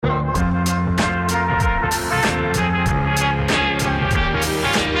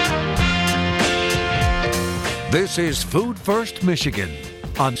This is Food First Michigan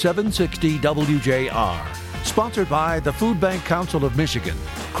on 760 WJR, sponsored by the Food Bank Council of Michigan,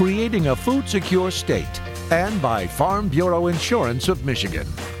 creating a food-secure state, and by Farm Bureau Insurance of Michigan.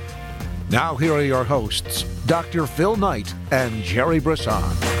 Now here are your hosts, Dr. Phil Knight and Jerry Brisson.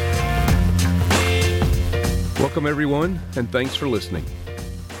 Welcome, everyone, and thanks for listening.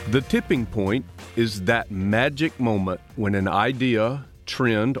 The tipping point is that magic moment when an idea,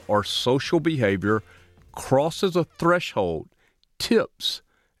 trend, or social behavior crosses a threshold, tips,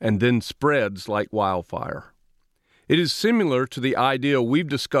 and then spreads like wildfire. It is similar to the idea we've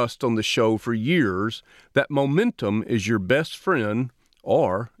discussed on the show for years that momentum is your best friend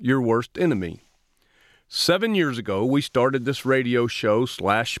or your worst enemy. 7 years ago, we started this radio show /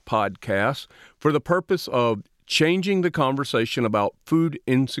 podcast for the purpose of changing the conversation about food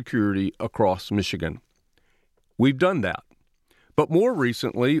insecurity across Michigan. We've done that. But more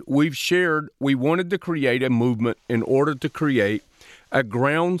recently, we've shared we wanted to create a movement in order to create a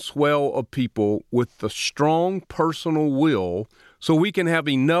groundswell of people with the strong personal will so we can have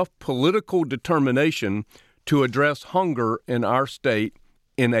enough political determination to address hunger in our state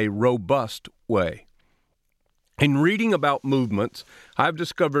in a robust way. In reading about movements, I've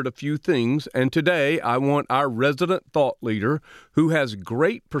discovered a few things, and today I want our resident thought leader, who has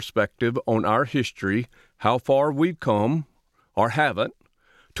great perspective on our history, how far we've come, or haven't,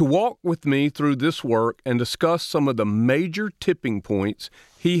 to walk with me through this work and discuss some of the major tipping points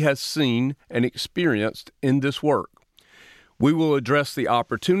he has seen and experienced in this work. We will address the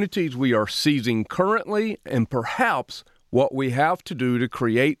opportunities we are seizing currently and perhaps what we have to do to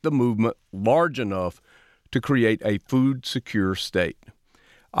create the movement large enough to create a food-secure state.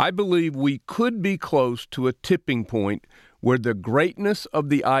 I believe we could be close to a tipping point where the greatness of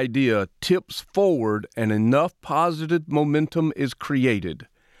the idea tips forward and enough positive momentum is created.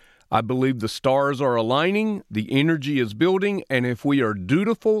 I believe the stars are aligning, the energy is building, and if we are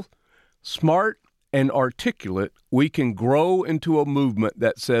dutiful, smart, and articulate, we can grow into a movement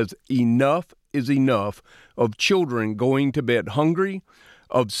that says enough is enough of children going to bed hungry,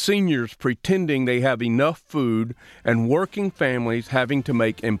 of seniors pretending they have enough food, and working families having to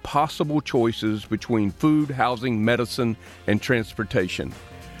make impossible choices between food, housing, medicine, and transportation.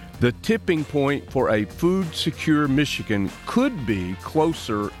 The tipping point for a food-secure Michigan could be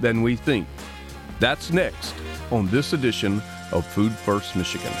closer than we think. That's next on this edition of Food First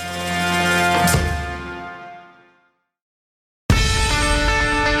Michigan.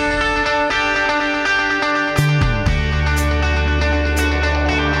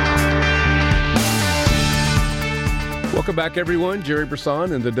 Welcome back, everyone. Jerry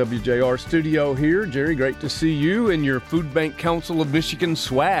Brisson in the WJR studio here. Jerry, great to see you in your Food Bank Council of Michigan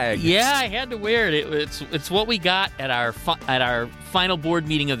swag. Yeah, I had to wear it. It's what we got at our final board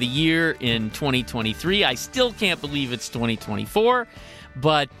meeting of the year in 2023. I still can't believe it's 2024.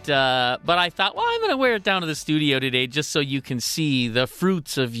 But I thought, well, I'm going to wear it down to the studio today just so you can see the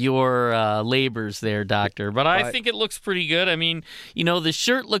fruits of your labors there, Doctor. But I think it looks pretty good. I mean, you know, the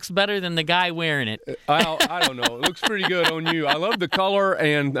shirt looks better than the guy wearing it. I don't know. It looks pretty good on you. I love the color,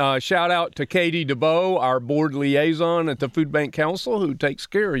 and shout out to Katie DeBoe, our board liaison at the Food Bank Council, who takes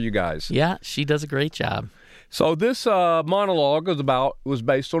care of you guys. Yeah, she does a great job. So this monologue was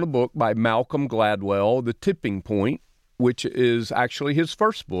based on a book by Malcolm Gladwell, The Tipping Point, which is actually his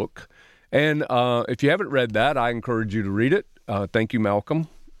first book. And if you haven't read that, I encourage you to read it. Thank you, Malcolm.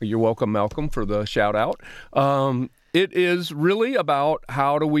 You're welcome, Malcolm, for the shout out. It is really about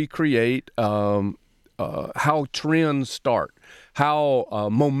how do we create, how trends start, how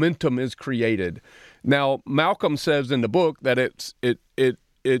momentum is created. Now, Malcolm says in the book that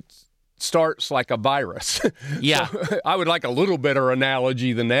it starts like a virus. Yeah. So I would like a little better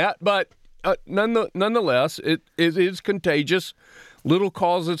analogy than that, but nonetheless, it is contagious. Little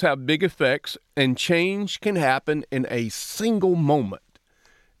causes have big effects, and change can happen in a single moment.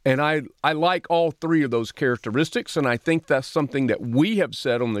 And I like all three of those characteristics, and I think that's something that we have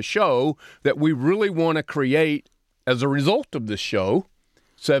said on the show that we really want to create as a result of this show,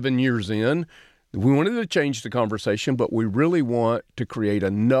 7 years in. We wanted to change the conversation, but we really want to create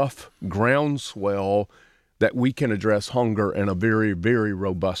enough groundswell that we can address hunger in a very, very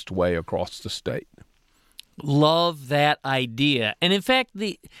robust way across the state. Love that idea. And in fact,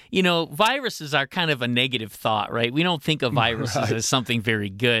 viruses are kind of a negative thought, right? We don't think of viruses as something very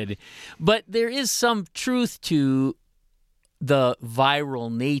good. But there is some truth to the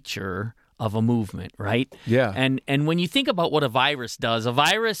viral nature of a movement, right? Yeah. And when you think about what a virus does, a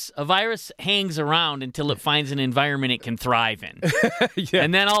virus hangs around until it finds an environment it can thrive in. Yeah.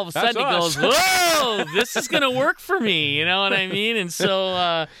 And then all of a sudden it goes, whoa, this is going to work for me. You know what I mean? And so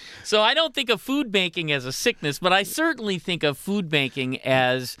I don't think of food banking as a sickness, but I certainly think of food banking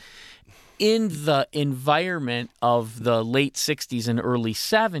as in the environment of the late 60s and early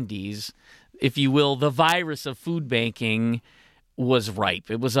 70s, if you will, the virus of food banking was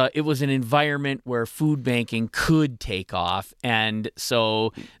ripe. It was an environment where food banking could take off, and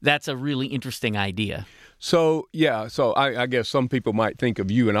so that's a really interesting idea. So I guess some people might think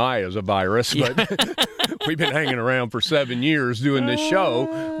of you and I as a virus, but we've been hanging around for 7 years doing this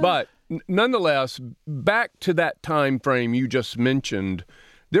show. But nonetheless, back to that time frame you just mentioned,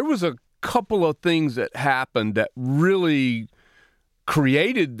 there was a couple of things that happened that really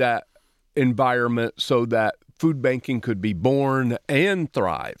created that environment so that food banking could be born and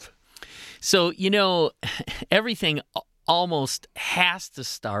thrive. So, everything almost has to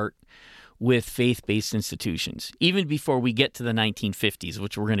start with faith-based institutions, even before we get to the 1950s,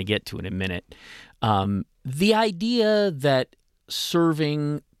 which we're going to get to in a minute. The idea that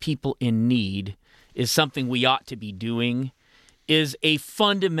serving people in need is something we ought to be doing is a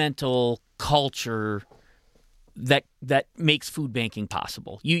fundamental culture that makes food banking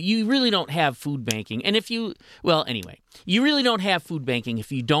possible. You really don't have food banking. And you really don't have food banking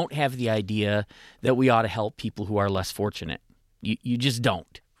if you don't have the idea that we ought to help people who are less fortunate. You just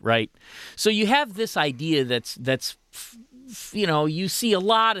don't, right? So you have this idea that's you see a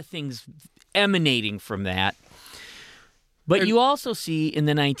lot of things emanating from that. But you also see in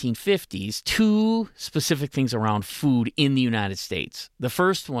the 1950s two specific things around food in the United States. The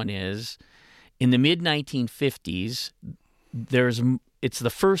first one is in the mid-1950s, it's the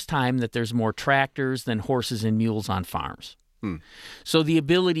first time that there's more tractors than horses and mules on farms. So the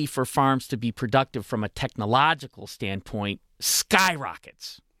ability for farms to be productive from a technological standpoint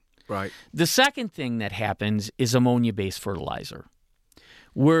skyrockets. Right. The second thing that happens is ammonia-based fertilizer,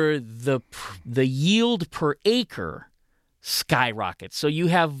 where the yield per acre skyrockets. So you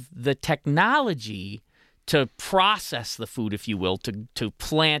have the technology to process the food, if you will, to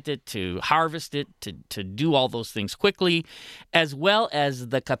plant it, to harvest it, to do all those things quickly, as well as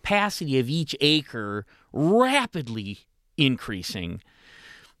the capacity of each acre rapidly increasing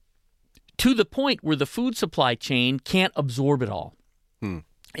to the point where the food supply chain can't absorb it all.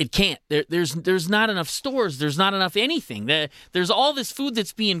 It can't. There's not enough stores. There's not enough anything. There's all this food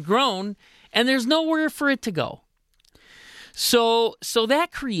that's being grown, and there's nowhere for it to go. So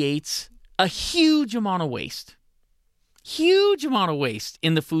that creates a huge amount of waste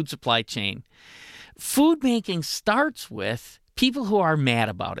in the food supply chain. Food banking starts with people who are mad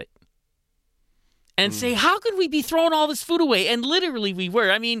about it and say, how could we be throwing all this food away? And literally we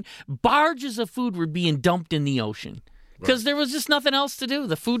were. I mean, barges of food were being dumped in the ocean because there was just nothing else to do.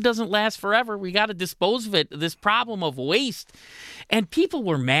 The food doesn't last forever. We got to dispose of it, this problem of waste. And people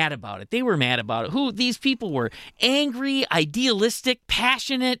were mad about it. They were mad about it. These people were angry, idealistic,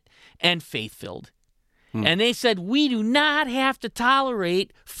 passionate, and faith-filled. And they said, we do not have to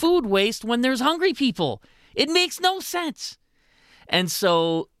tolerate food waste when there's hungry people. It makes no sense. And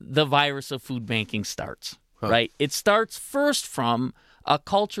so the virus of food banking starts, right? It starts first from a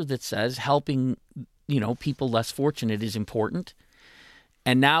culture that says helping people less fortunate is important.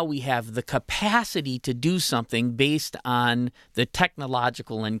 And now we have the capacity to do something based on the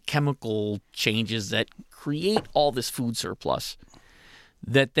technological and chemical changes that create all this food surplus,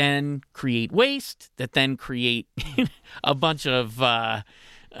 that then create waste, that then create a bunch of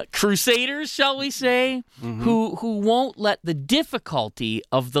crusaders, shall we say, who won't let the difficulty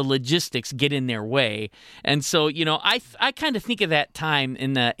of the logistics get in their way. And so, I kind of think of that time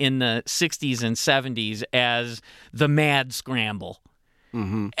in the 60s and 70s as the mad scramble.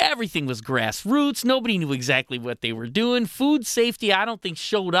 Everything was grassroots. Nobody knew exactly what they were doing. Food safety, I don't think,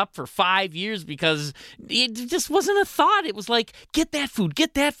 showed up for 5 years because it just wasn't a thought. It was like, get that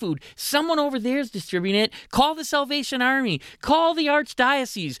food. Someone over there is distributing it. Call the Salvation Army. Call the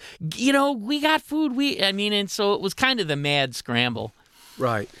Archdiocese. We got food. And so it was kind of the mad scramble.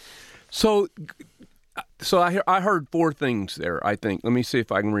 Right. So I heard four things there, I think. Let me see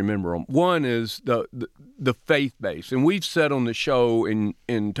if I can remember them. One is the faith base. And we've said on the show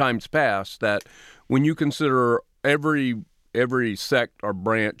in times past that when you consider every sect or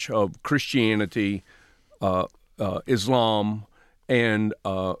branch of Christianity, Islam, and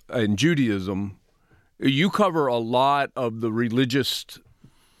Judaism, you cover a lot of the religious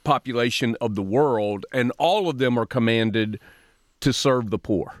population of the world, and all of them are commanded to serve the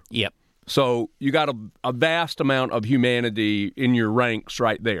poor. Yep. So you got a vast amount of humanity in your ranks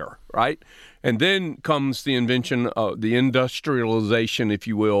right there, right? And then comes the invention of the industrialization, if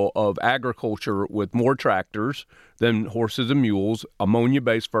you will, of agriculture with more tractors than horses and mules,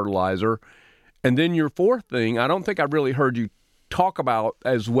 ammonia-based fertilizer. And then your fourth thing, I don't think I really heard you talk about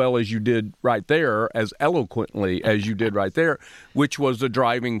as well as you did right there, as eloquently as you did right there, which was the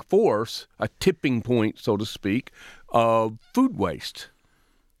driving force, a tipping point, so to speak, of food waste.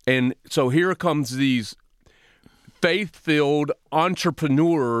 And so here comes these faith-filled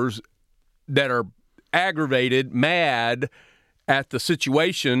entrepreneurs that are aggravated, mad at the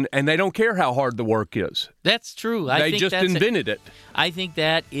situation, and they don't care how hard the work is. That's true. They just invented it. I think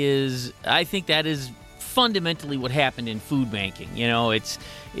that is fundamentally what happened in food banking. And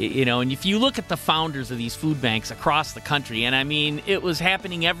if you look at the founders of these food banks across the country, and I mean, it was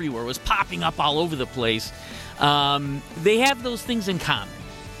happening everywhere, it was popping up all over the place. They have those things in common,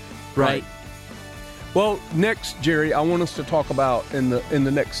 right? Well, next, Jerry, I want us to talk about in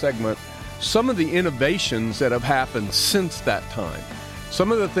the next segment some of the innovations that have happened since that time.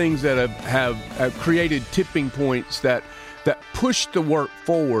 Some of the things that have created tipping points that push the work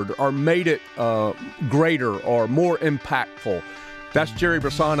forward or made it greater or more impactful. That's Jerry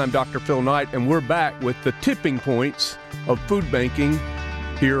Brisson. I'm Dr. Phil Knight, and we're back with the tipping points of food banking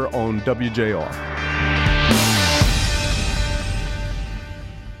here on WJR.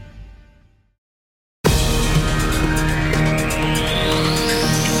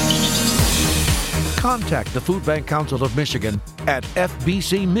 Contact the Food Bank Council of Michigan at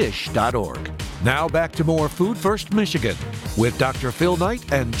fbcmich.org. Now back to more Food First Michigan with Dr. Phil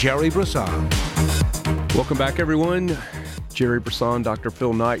Knight and Jerry Brisson. Welcome back, everyone. Jerry Brisson, Dr.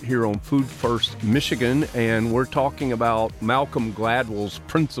 Phil Knight here on Food First Michigan, and we're talking about Malcolm Gladwell's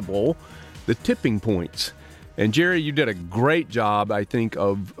principle, the tipping points. And Jerry, you did a great job, I think,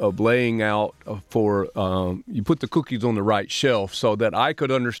 of laying out you put the cookies on the right shelf so that I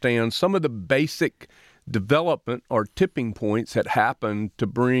could understand some of the basic development or tipping points that happened to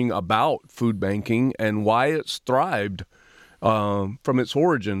bring about food banking and why it's thrived from its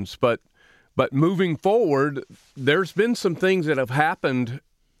origins. But moving forward, there's been some things that have happened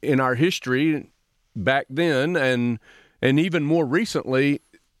in our history back then and even more recently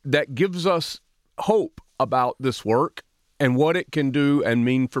that gives us hope about this work and what it can do and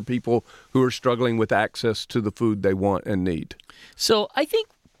mean for people who are struggling with access to the food they want and need. So I think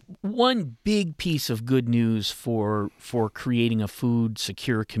one big piece of good news for creating a food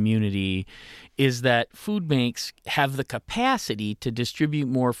secure community is that food banks have the capacity to distribute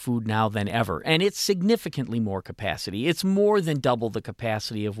more food now than ever. And it's significantly more capacity. It's more than double the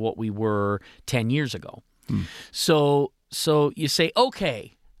capacity of what we were 10 years ago. So you say,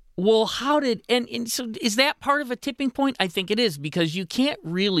 okay, well, and so is that part of a tipping point? I think it is, because you can't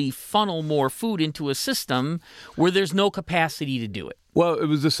really funnel more food into a system where there's no capacity to do it. Well, it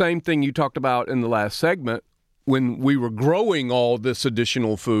was the same thing you talked about in the last segment when we were growing all this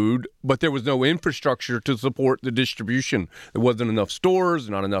additional food, but there was no infrastructure to support the distribution. There wasn't enough stores,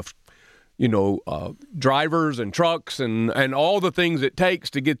 not enough, drivers and trucks and all the things it takes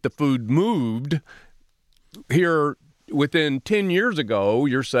to get the food moved. Here, within 10 years ago,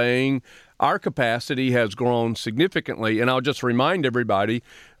 you're saying our capacity has grown significantly. And I'll just remind everybody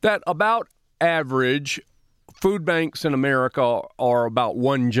that about average, food banks in America are about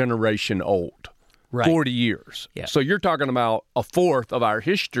one generation old, right. 40 years. Yeah. So you're talking about a fourth of our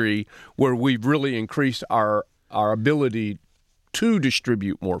history where we've really increased our ability to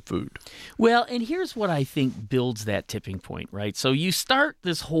distribute more food. Well, and here's what I think builds that tipping point, right? So you start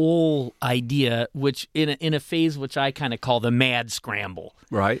this whole idea, which in a phase which I kind of call the mad scramble.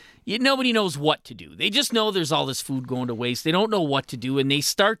 Right. Nobody knows what to do. They just know there's all this food going to waste. They don't know what to do, and they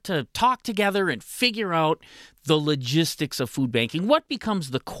start to talk together and figure out the logistics of food banking. What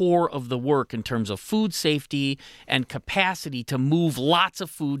becomes the core of the work in terms of food safety and capacity to move lots of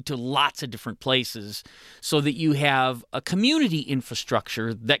food to lots of different places so that you have a community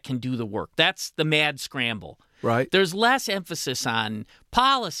infrastructure that can do the work. That's the mad scramble. Right. There's less emphasis on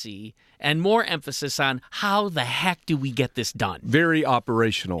policy and more emphasis on how the heck do we get this done. Very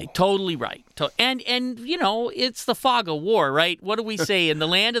operational. Totally right. And it's the fog of war, right? What do we say? In the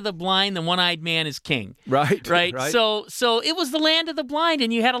land of the blind, the one-eyed man is king. Right. So it was the land of the blind,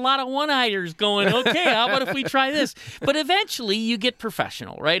 and you had a lot of one-eyeders going, okay, how about if we try this? But eventually you get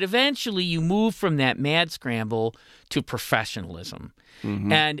professional, right? Eventually you move from that mad scramble to professionalism.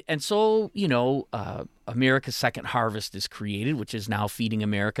 Mm-hmm. And so, America's Second Harvest is created, which is now Feeding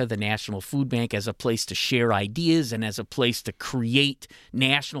America, the National Food Bank, as a place to share ideas and as a place to create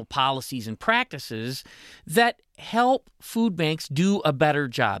national policies and practices that help food banks do a better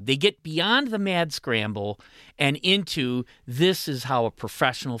job. They get beyond the mad scramble and into this is how a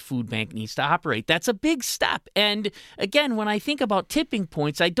professional food bank needs to operate. That's a big step. And again, when I think about tipping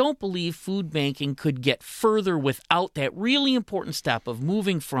points, I don't believe food banking could get further without that really important step of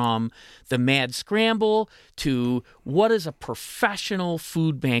moving from the mad scramble to what does a professional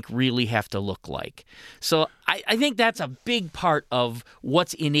food bank really have to look like. So I think that's a big part of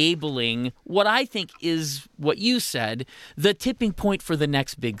what's enabling what I think is what you said, the tipping point for the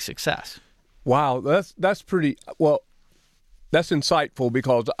next big success. Wow, that's pretty well. That's insightful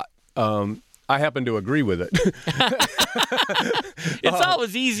because I happen to agree with it. It's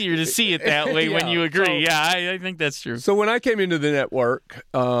always easier to see it that way when you agree. I think that's true. So when I came into the network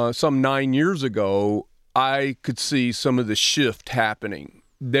some 9 years ago, I could see some of the shift happening.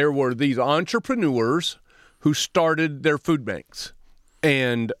 There were these entrepreneurs who started their food banks,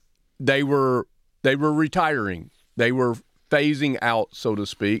 and they were retiring. They were phasing out, so to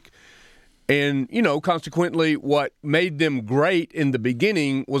speak. And, consequently, what made them great in the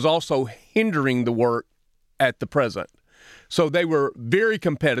beginning was also hindering the work at the present. So they were very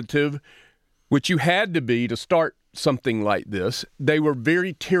competitive, which you had to be to start something like this. They were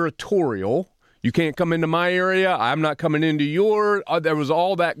very territorial. You can't come into my area. I'm not coming into yours. There was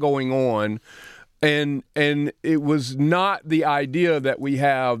all that going on. And it was not the idea that we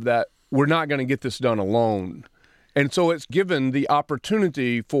have that we're not going to get this done alone. And so it's given the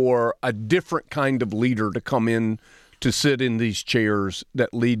opportunity for a different kind of leader to come in to sit in these chairs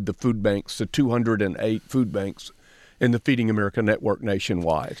that lead the food banks, the 208 food banks in the Feeding America network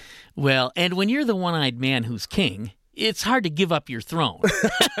nationwide. Well, and when you're the one-eyed man who's king, it's hard to give up your throne.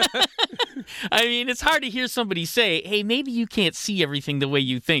 I mean, it's hard to hear somebody say, hey, maybe you can't see everything the way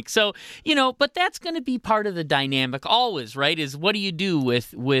you think. So, but that's going to be part of the dynamic always, right, is what do you do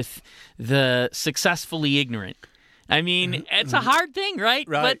with the successfully ignorant? I mean, it's a hard thing, right?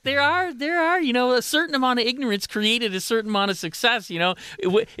 But there are, a certain amount of ignorance created a certain amount of success.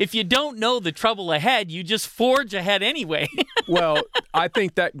 If you don't know the trouble ahead, you just forge ahead anyway. Well, I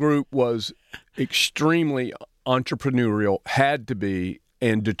think that group was extremely entrepreneurial, had to be,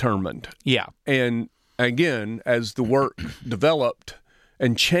 and determined. Yeah. And again, as the work developed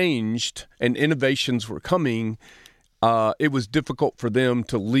and changed and innovations were coming, it was difficult for them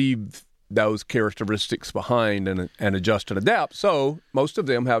to leave those characteristics behind and adjust and adapt. So most of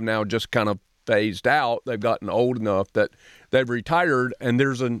them have now just kind of phased out. They've gotten old enough that they've retired, and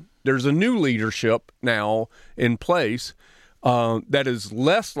there's a new leadership now in place that is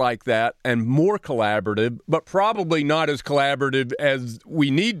less like that and more collaborative, but probably not as collaborative as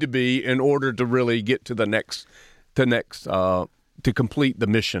we need to be in order to really get to the next to complete the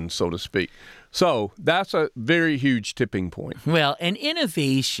mission, so to speak. So that's a very huge tipping point. Well, and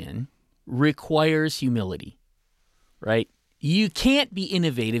innovation requires humility, right? You can't be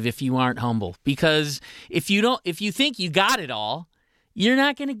innovative if you aren't humble, because if you think you got it all, you're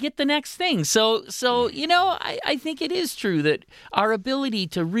not going to get the next thing. So I think it is true that our ability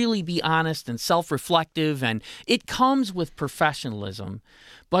to really be honest and self-reflective, and it comes with professionalism,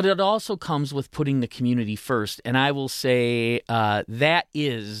 but it also comes with putting the community first. And I will say that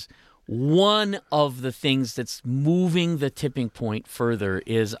is one of the things that's moving the tipping point further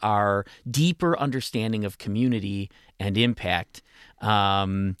is our deeper understanding of community and impact.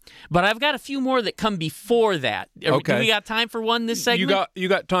 But I've got a few more that come before that. Okay. Do we got time for one this segment? You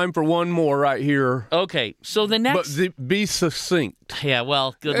got time for one more right here. Okay. So the next... But be succinct. Yeah,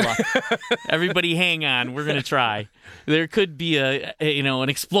 well, good luck. Everybody hang on. We're going to try. There could be an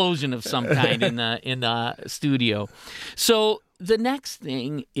explosion of some kind in the studio. So the next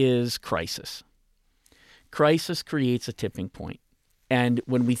thing is crisis. Crisis creates a tipping point. And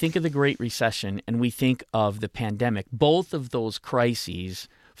when we think of the Great Recession and we think of the pandemic, both of those crises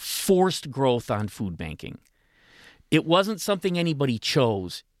forced growth on food banking. It wasn't something anybody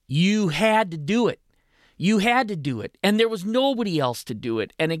chose. You had to do it. You had to do it. And there was nobody else to do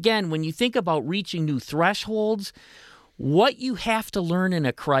it. And again, when you think about reaching new thresholds, what you have to learn in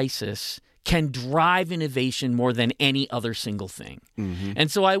a crisis can drive innovation more than any other single thing. Mm-hmm.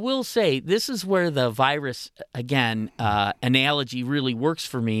 And so I will say, this is where the virus, again, analogy really works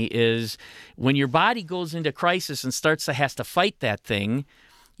for me, is when your body goes into crisis and has to fight that thing,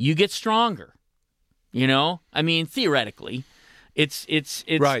 you get stronger. I mean, theoretically, it's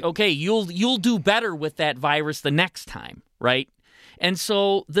right. Okay, you'll do better with that virus the next time, right? And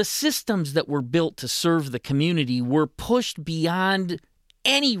so the systems that were built to serve the community were pushed beyond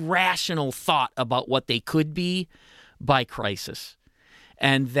any rational thought about what they could be by crisis.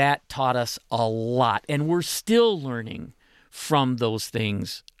 And that taught us a lot. And we're still learning from those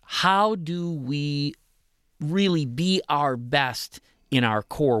things. How do we really be our best in our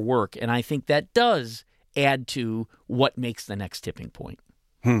core work. And I think that does add to what makes the next tipping point.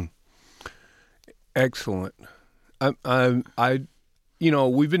 Excellent.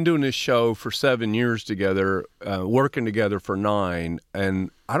 We've been doing this show for 7 years together, working together for 9,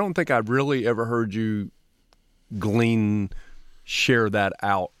 and I don't think I've really ever heard you share that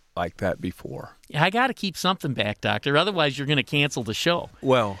out like that before. I got to keep something back, Doctor. Otherwise, you're going to cancel the show.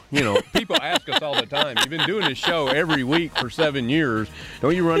 Well, people ask us all the time, you've been doing this show every week for 7 years.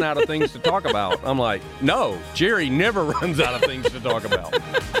 Don't you run out of things to talk about? I'm like, no, Jerry never runs out of things to talk about.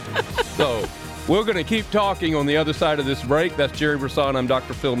 So we're going to keep talking on the other side of this break. That's Jerry Brisson. I'm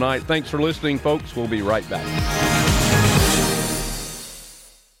Dr. Phil Knight. Thanks for listening, folks. We'll be right back.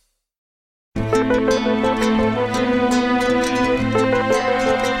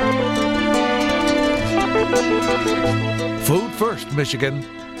 Food First, Michigan.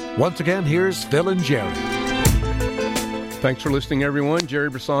 Once again, here's Phil and Jerry. Thanks for listening, everyone. Jerry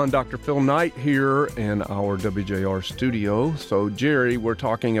Brisson, Dr. Phil Knight here in our WJR studio. So, Jerry, we're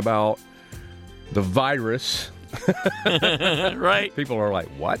talking about the virus. Right. People are like,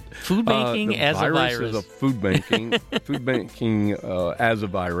 what? Food banking as a virus. Is a food banking as a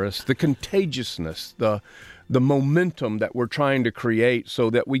virus. The contagiousness, the momentum that we're trying to create so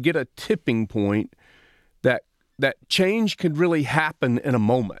that we get a tipping point that change could really happen in a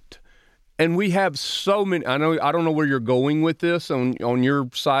moment. And we have so many. I don't know where you're going with this on your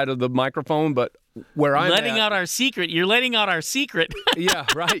side of the microphone, but where I'm letting out our secret. You're letting out our secret. Yeah,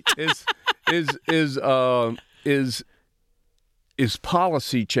 right. Is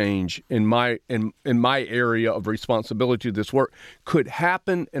policy change in my area of responsibility to this work could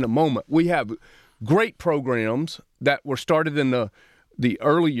happen in a moment. We have great programs that were started in the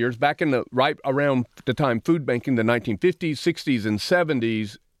early years, back in right around the time food banking, the 1950s, 60s, and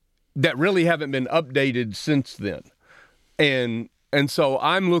 70s, that really haven't been updated since then. And so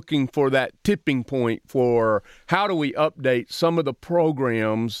I'm looking for that tipping point for how do we update some of the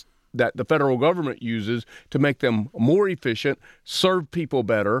programs that the federal government uses to make them more efficient, serve people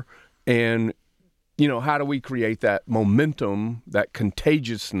better, and, how do we create that momentum, that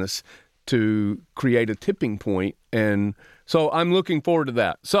contagiousness to create a tipping point? And so I'm looking forward to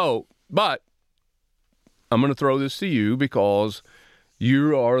that. But I'm going to throw this to you because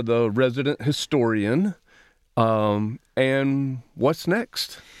you are the resident historian. And what's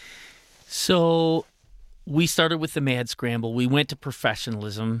next? So we started with the mad scramble. We went to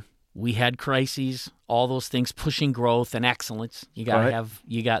professionalism. We had crises, all those things, pushing growth and excellence. You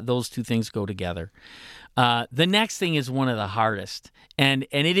got those two things go together. The next thing is one of the hardest, and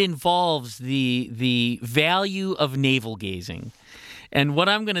it involves the value of navel gazing. And what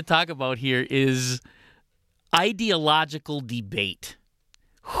I'm going to talk about here is ideological debate.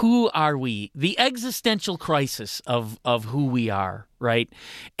 Who are we? The existential crisis of who we are, right?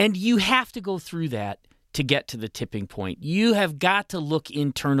 And you have to go through that to get to the tipping point. You have got to look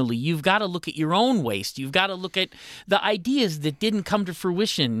internally. You've got to look at your own waste. You've got to look at the ideas that didn't come to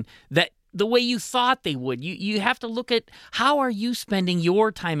fruition that the way you thought they would. You have to look at how are you spending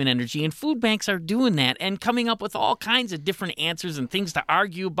your time and energy, and food banks are doing that and coming up with all kinds of different answers and things to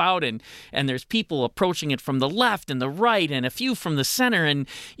argue about, and there's people approaching it from the left and the right and a few from the center, and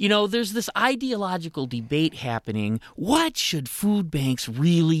there's this ideological debate happening. What should food banks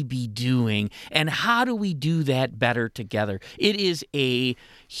really be doing, and how do we do that better together? It is a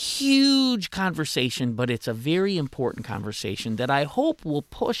huge conversation, but it's a very important conversation that I hope will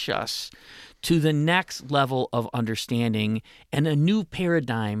push us to the next level of understanding and a new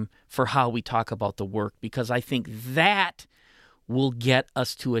paradigm for how we talk about the work, because I think that will get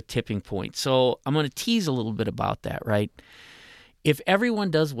us to a tipping point. So I'm going to tease a little bit about that, right? If everyone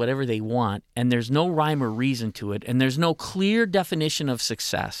does whatever they want and there's no rhyme or reason to it and there's no clear definition of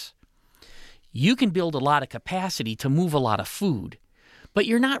success, you can build a lot of capacity to move a lot of food, but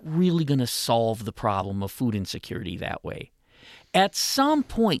you're not really going to solve the problem of food insecurity that way. At some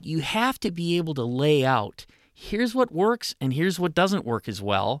point, you have to be able to lay out, here's what works and here's what doesn't work as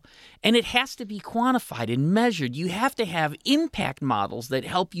well, and it has to be quantified and measured. You have to have impact models that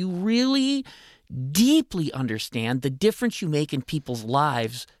help you really deeply understand the difference you make in people's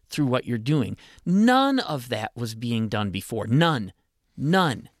lives through what you're doing. None of that was being done before. None,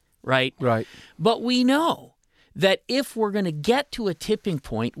 right? Right. But we know that if we're going to get to a tipping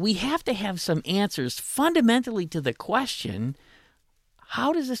point, we have to have some answers fundamentally to the question,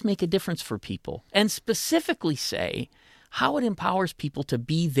 how does this make a difference for people? And specifically say, how it empowers people to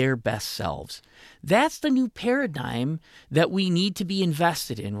be their best selves. That's the new paradigm that we need to be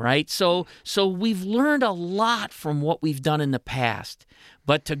invested in, right? So we've learned a lot from what we've done in the past,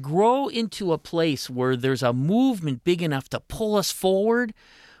 but to grow into a place where there's a movement big enough to pull us forward,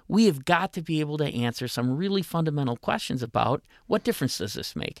 we have got to be able to answer some really fundamental questions about what difference does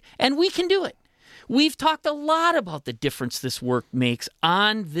this make? And we can do it. We've talked a lot about the difference this work makes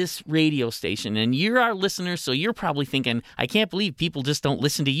on this radio station, and you're our listeners, so you're probably thinking, I can't believe people just don't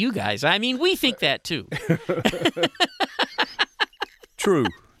listen to you guys. I mean, we think that too. True.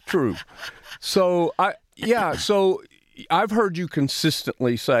 So I've heard you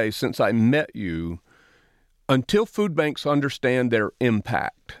consistently say since I met you, until food banks understand their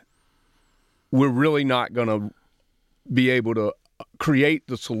impact, we're really not going to be able to create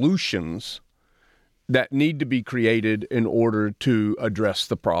the solutions that need to be created in order to address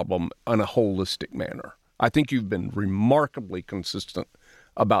the problem in a holistic manner. I think you've been remarkably consistent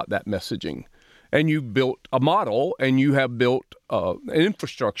about that messaging. And you've built a model, and you have built an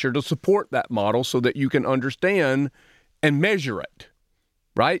infrastructure to support that model so that you can understand and measure it,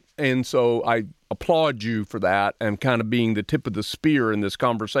 right? And so I applaud you for that and kind of being the tip of the spear in this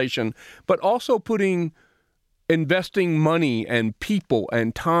conversation, but also investing money and people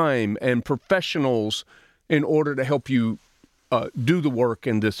and time and professionals in order to help you do the work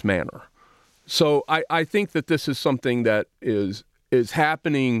in this manner. So I think that this is something that is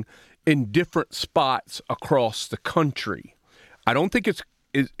happening in different spots across the country. I don't think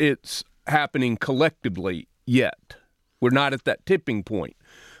it's happening collectively yet. We're not at that tipping point.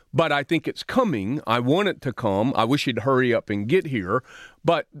 But I think it's coming. I want it to come. I wish it'd hurry up and get here.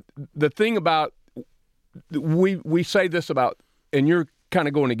 But the thing about, we say this about, and you're kind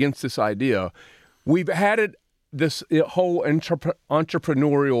of going against this idea, we've had this whole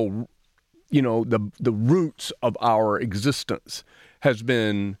entrepreneurial, the roots of our existence has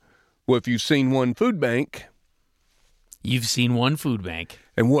been, well, if you've seen one food bank. You've seen one food bank.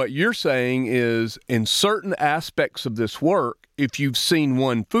 And what you're saying is, in certain aspects of this work, if you've seen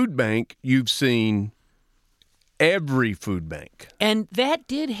one food bank, you've seen every food bank. And that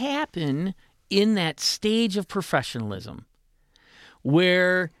did happen in that stage of professionalism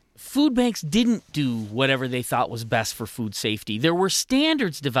where food banks didn't do whatever they thought was best for food safety. There were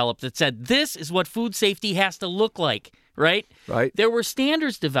standards developed that said this is what food safety has to look like, right? Right. There were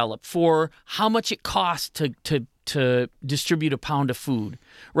standards developed for how much it costs to distribute a pound of food,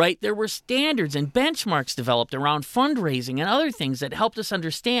 right? There were standards and benchmarks developed around fundraising and other things that helped us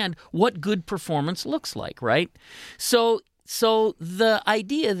understand what good performance looks like, right? So the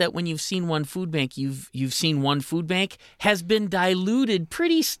idea that when you've seen one food bank, you've seen one food bank has been diluted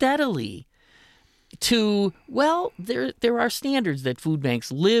pretty steadily to, well, there are standards that food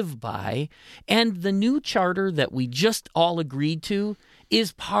banks live by, and the new charter that we just all agreed to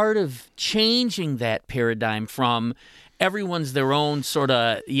is part of changing that paradigm from everyone's their own sort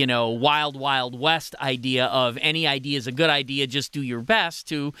of, wild, wild west idea of any idea is a good idea, just do your best,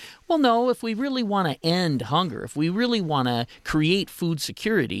 to, well, no, if we really want to end hunger, if we really want to create food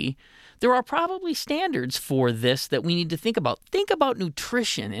security, there are probably standards for this that we need to think about. Think about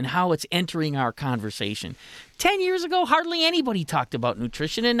nutrition and how it's entering our conversation. 10 years ago, hardly anybody talked about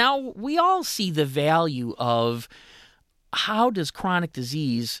nutrition, and now we all see the value of how does chronic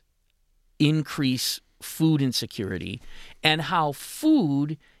disease increase food insecurity, and how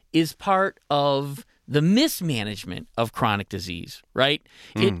food is part of the mismanagement of chronic disease, right?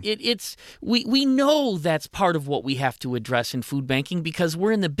 We know that's part of what we have to address in food banking because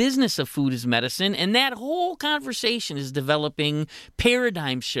we're in the business of food as medicine, and that whole conversation is developing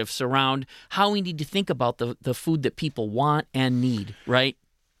paradigm shifts around how we need to think about the food that people want and need, right?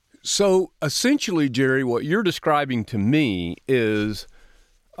 So essentially, Jerry, what you're describing to me is,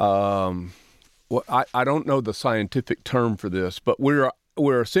 I don't know the scientific term for this, but we're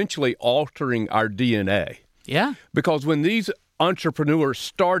essentially altering our DNA. Yeah. Because when these entrepreneurs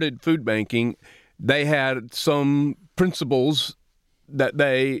started food banking, they had some principles that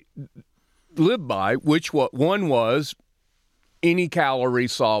they lived by, which one was any calorie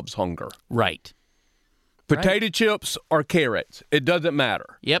solves hunger. Right. Potato chips or carrots, it doesn't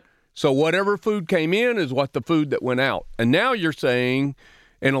matter. Yep. So whatever food came in is what the food that went out. And now you're saying,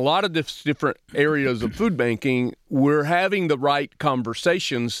 in a lot of different areas of food banking, we're having the right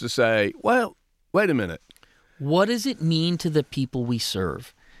conversations to say, well, wait a minute. What does it mean to the people we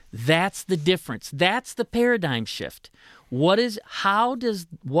serve? That's the difference. That's the paradigm shift. How does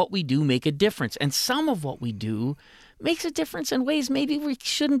what we do make a difference? And some of what we do makes a difference in ways maybe we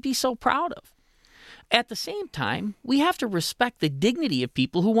shouldn't be so proud of. at the same time, we have to respect the dignity of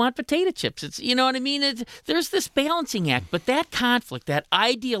people who want potato chips. It's, you know what I mean? There's this balancing act, but that conflict, that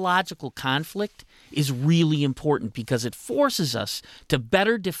ideological conflict, is really important because it forces us to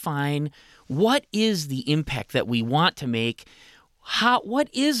better define what is the impact that we want to make. What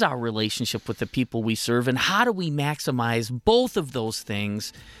is our relationship with the people we serve, and how do we maximize both of those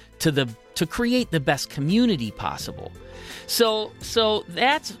things to create the best community possible? So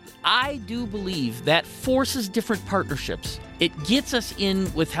that's, I do believe that forces different partnerships. It gets us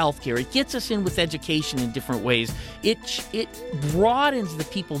in with healthcare. It gets us in with education in different ways. It broadens the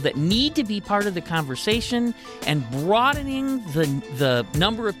people that need to be part of the conversation, and broadening the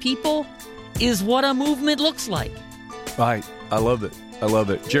number of people is what a movement looks like. Right. I love it. I love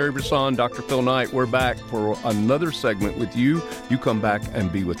it. Jerry Brisson, Dr. Phil Knight, we're back for another segment with you. You come back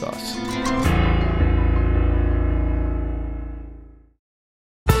and be with us.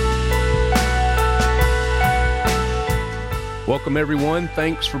 Welcome, everyone.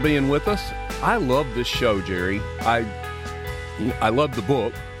 Thanks for being with us. I love this show, Jerry. I love the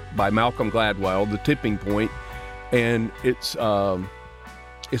book by Malcolm Gladwell, The Tipping Point, and it's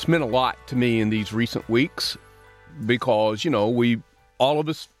meant a lot to me in these recent weeks because, all of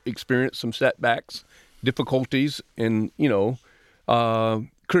us experience some setbacks, difficulties, and,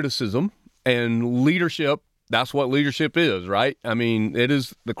 criticism and leadership. That's what leadership is, right? I mean, it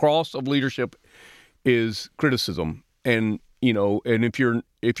is the cross of leadership is criticism. And, and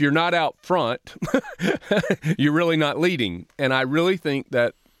if you're not out front, you're really not leading. And I really think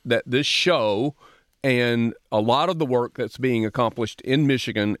that this show and a lot of the work that's being accomplished in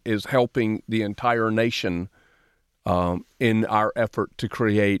Michigan is helping the entire nation in our effort to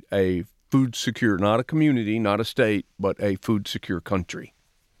create a food secure, not a community, not a state, but a food secure country.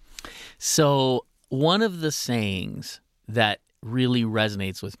 So one of the sayings that really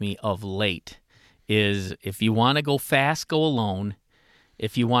resonates with me of late is, if you want to go fast, go alone.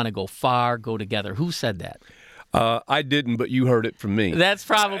 If you want to go far, go together. Who said that? I didn't, but you heard it from me. That's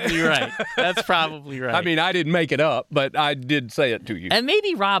probably right. That's probably right. I mean, I didn't make it up, but I did say it to you. And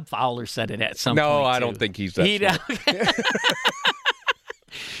maybe Rob Fowler said it at some point, No, I too. don't think he's that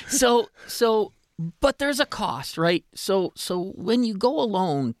smart. But there's a cost, right? So when you go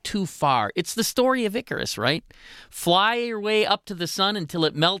alone too far, it's the story of Icarus, right? Fly your way up to the sun until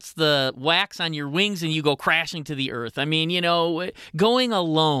it melts the wax on your wings and you go crashing to the earth. I mean, going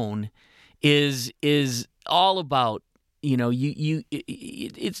alone is all about,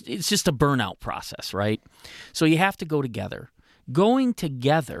 it's just a burnout process, right? So you have to go together. Going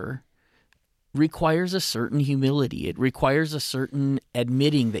together requires a certain humility. It requires a certain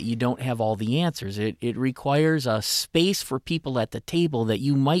admitting that you don't have all the answers. It requires a space for people at the table that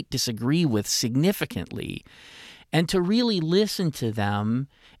you might disagree with significantly, and to really listen to them.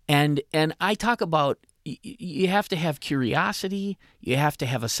 And I talk about, you have to have curiosity, you have to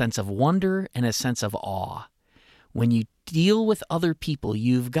have a sense of wonder and a sense of awe. When you deal with other people,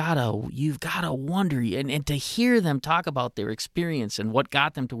 you've got to wonder, and to hear them talk about their experience and what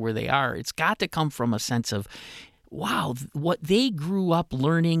got them to where they are. It's got to come from a sense of, wow, what they grew up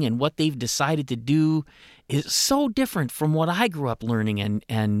learning and what they've decided to do is so different from what I grew up learning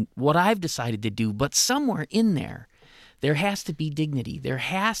and what I've decided to do. But somewhere in there has to be dignity. There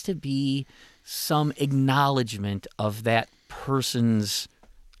has to be some acknowledgement of that person's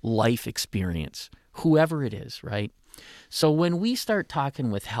life experience, whoever it is, right? So when we start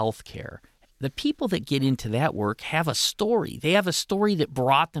talking with healthcare, the people that get into that work have a story. They have a story that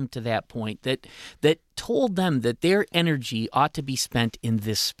brought them to that point, that told them that their energy ought to be spent in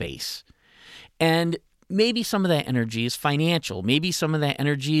this space. And maybe some of that energy is financial. Maybe some of that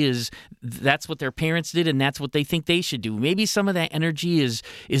energy is that's what their parents did and that's what they think they should do. Maybe some of that energy is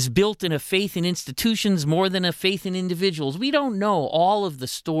built in a faith in institutions more than a faith in individuals. We don't know all of the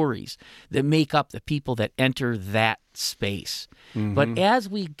stories that make up the people that enter that space. Mm-hmm. But as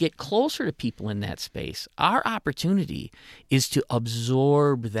we get closer to people in that space, our opportunity is to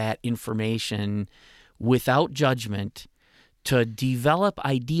absorb that information without judgment, to develop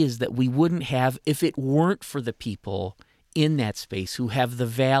ideas that we wouldn't have if it weren't for the people in that space who have the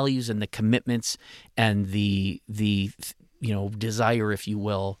values and the commitments and the desire, if you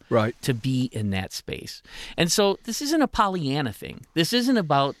will, right, to be in that space. And so this isn't a Pollyanna thing. This isn't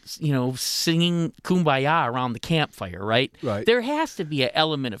about, singing Kumbaya around the campfire, right? Right. There has to be an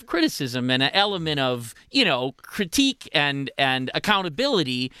element of criticism and an element of, critique and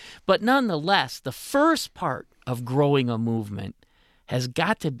accountability. But nonetheless, the first part of growing a movement has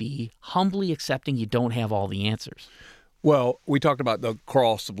got to be humbly accepting you don't have all the answers. Well, we talked about the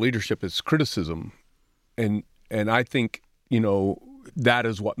cross of leadership as criticism. And I think, that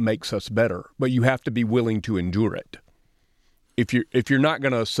is what makes us better. But you have to be willing to endure it. If you're not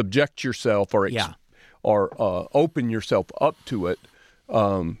going to subject yourself or open yourself up to it,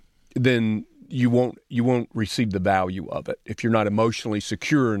 then you won't receive the value of it. If you're not emotionally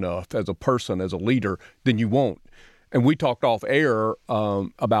secure enough as a person, as a leader, then you won't. And we talked off air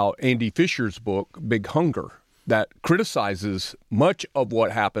about Andy Fisher's book, Big Hunger, that criticizes much of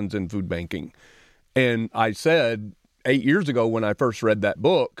what happens in food banking. And I said 8 years ago when I first read that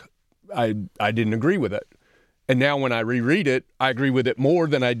book, I didn't agree with it. And now when I reread it, I agree with it more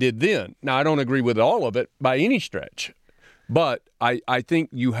than I did then. Now, I don't agree with all of it by any stretch. But I think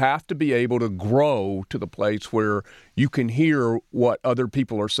you have to be able to grow to the place where you can hear what other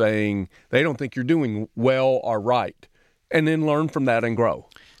people are saying. They don't think you're doing well or right. And then learn from that and grow.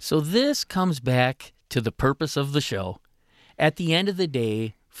 So this comes back to the purpose of the show. At the end of the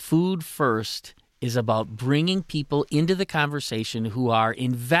day, Food First is about bringing people into the conversation who are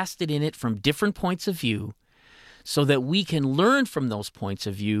invested in it from different points of view, so that we can learn from those points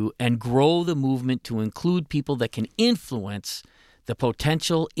of view and grow the movement to include people that can influence the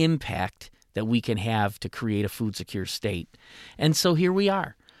potential impact that we can have to create a food secure state. And so here we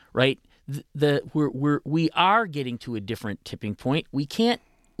are, right? We are getting to a different tipping point. We can't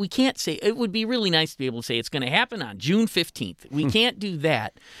say, it would be really nice to be able to say it's going to happen on June 15th. We can't do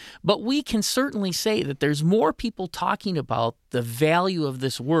that. But we can certainly say that there's more people talking about the value of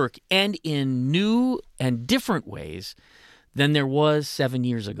this work and in new and different ways than there was 7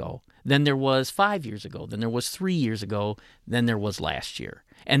 years ago, than there was 5 years ago, than there was 3 years ago, than there was last year.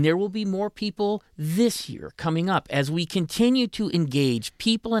 And there will be more people this year coming up as we continue to engage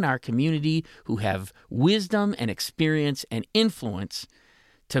people in our community who have wisdom and experience and influence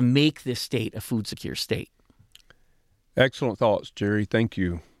to make this state a food secure state. Excellent thoughts, Jerry. Thank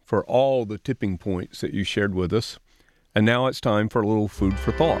you for all the tipping points that you shared with us. And now it's time for a little food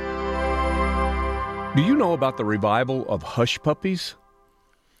for thought. Do you know about the revival of Hush Puppies?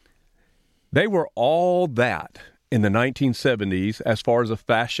 They were all that in the 1970s as far as a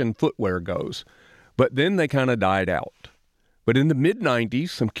fashion footwear goes, but then they kind of died out. But in the mid-90s,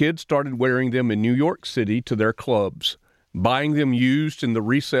 some kids started wearing them in New York City to their clubs, buying them used in the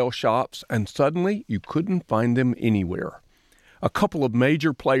resale shops, and suddenly you couldn't find them anywhere. A couple of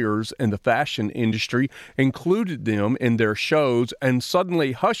major players in the fashion industry included them in their shows, and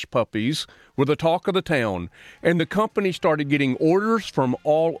suddenly Hush Puppies were the talk of the town, and the company started getting orders from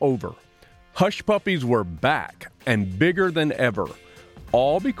all over. Hush Puppies were back and bigger than ever,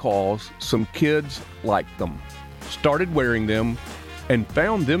 all because some kids liked them, started wearing them, and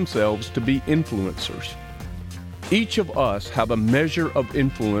found themselves to be influencers. Each of us have a measure of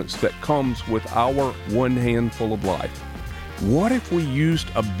influence that comes with our one handful of life. What if we used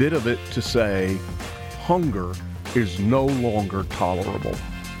a bit of it to say, hunger is no longer tolerable?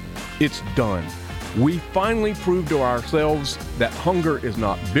 It's done. We finally proved to ourselves that hunger is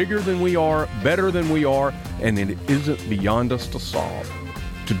not bigger than we are, better than we are, and it isn't beyond us to solve.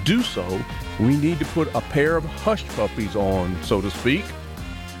 To do so, we need to put a pair of Hush Puppies on, so to speak,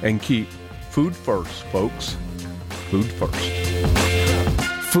 and keep food first, folks. Food First.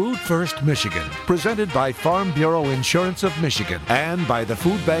 Food First Michigan, presented by Farm Bureau Insurance of Michigan and by the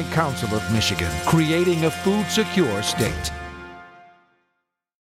Food Bank Council of Michigan, creating a food secure state.